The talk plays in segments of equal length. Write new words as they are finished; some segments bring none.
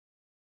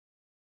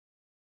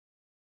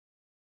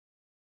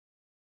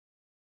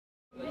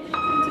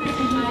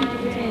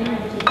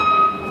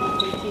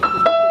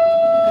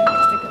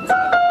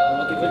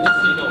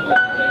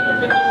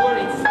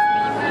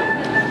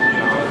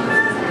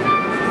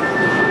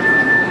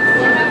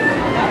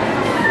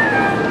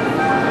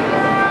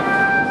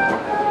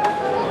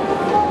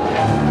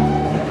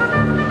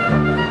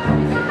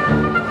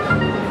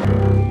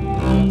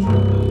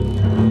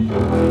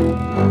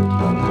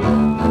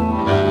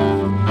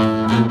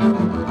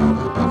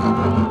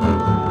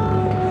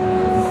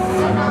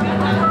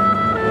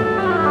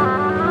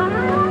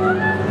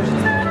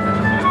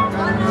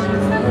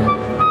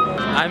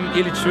I'm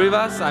Ilyich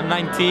Rivas, I'm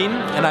 19,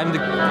 and I'm the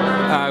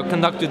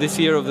conductor this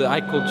year of the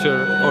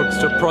iCulture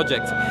Orchestra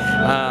project.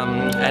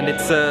 And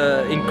it's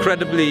an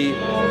incredibly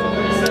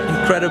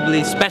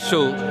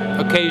special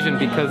occasion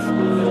because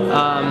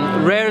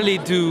rarely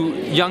do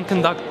young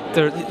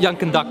conductors,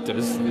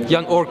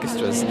 young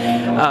orchestras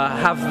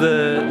have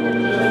the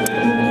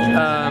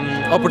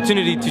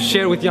opportunity to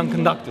share with young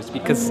conductors,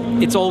 because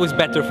it's always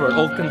better for an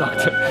old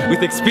conductor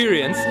with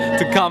experience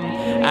to come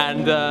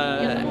and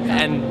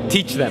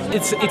teach them.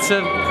 It's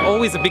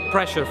always a big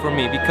pressure for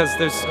me because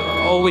there's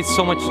always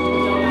so much,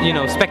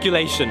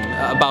 speculation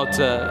about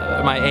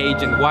my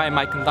age and why am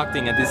I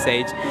conducting at this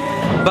age.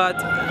 But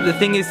the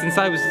thing is, since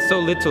I was so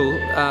little,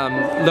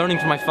 learning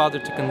from my father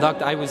to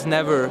conduct, I was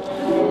never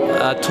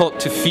taught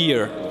to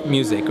fear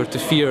music or to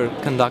fear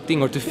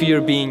conducting or to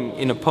fear being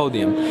in a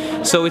podium.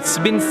 So it's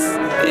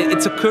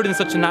occurred in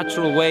such a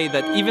natural way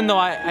that even though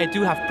I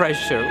do have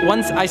pressure,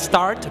 once I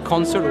start a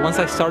concert, once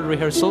I start a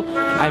rehearsal,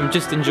 I'm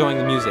just enjoying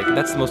the music.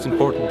 That's the most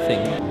important thing.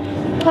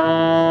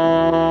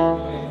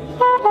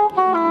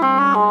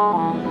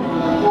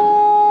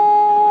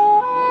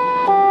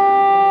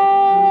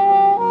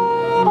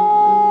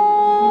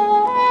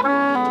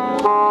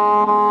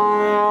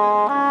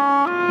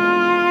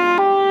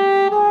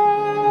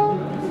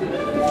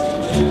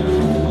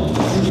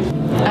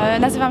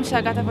 Nazywam się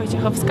Agata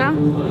Wojciechowska,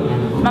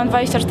 mam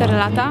 24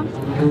 lata.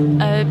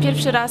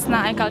 Pierwszy raz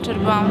na iCulture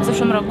byłam w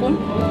zeszłym roku.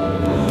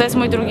 To jest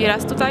mój drugi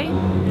raz tutaj.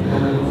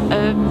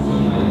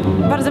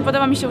 Bardzo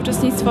podoba mi się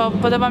uczestnictwo,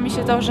 podoba mi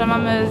się to, że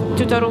mamy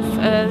tutorów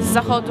z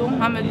zachodu,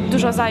 mamy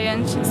dużo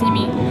zajęć z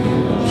nimi,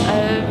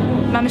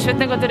 mamy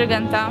świetnego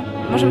dyrygenta,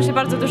 możemy się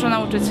bardzo dużo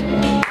nauczyć.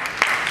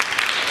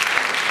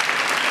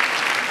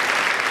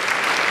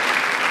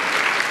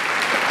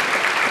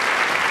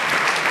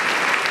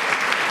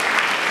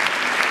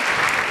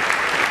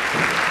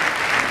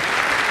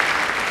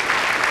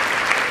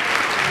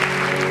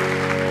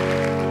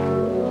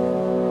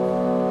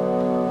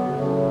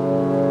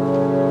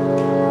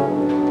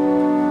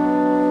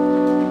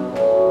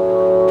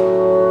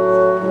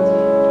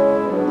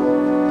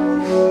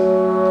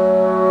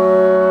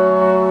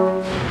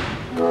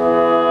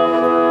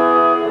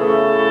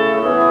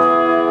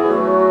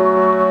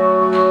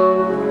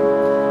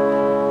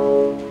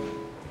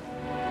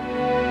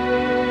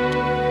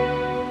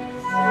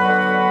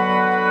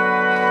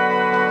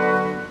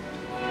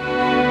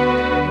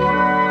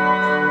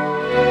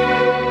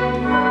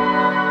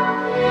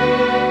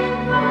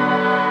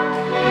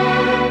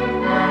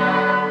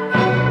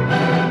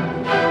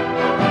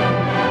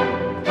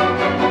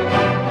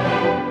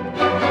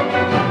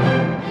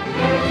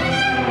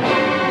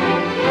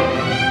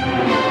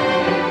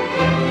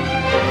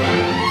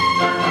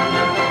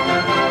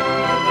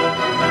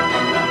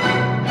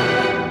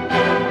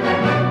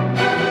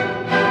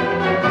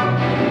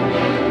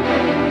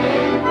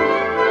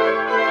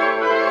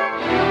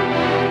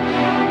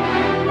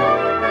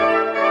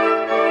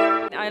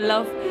 I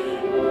love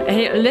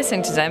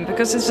listening to them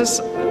because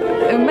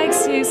it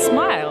makes you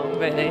smile,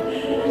 really.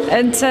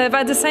 And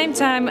but at the same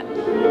time,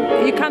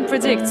 you can't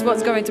predict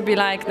what's going to be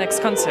like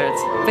next concert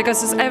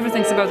because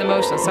everything's about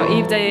emotion. So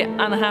if they're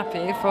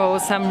unhappy for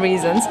some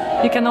reasons,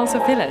 you can also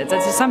feel it.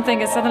 That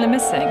something is suddenly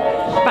missing.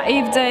 But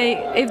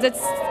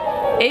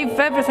if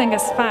everything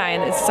is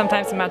fine, it's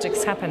sometimes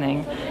magic's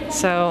happening.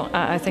 So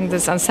I think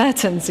this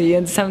uncertainty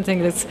and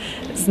something that's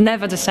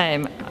never the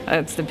same.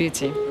 It's the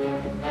beauty.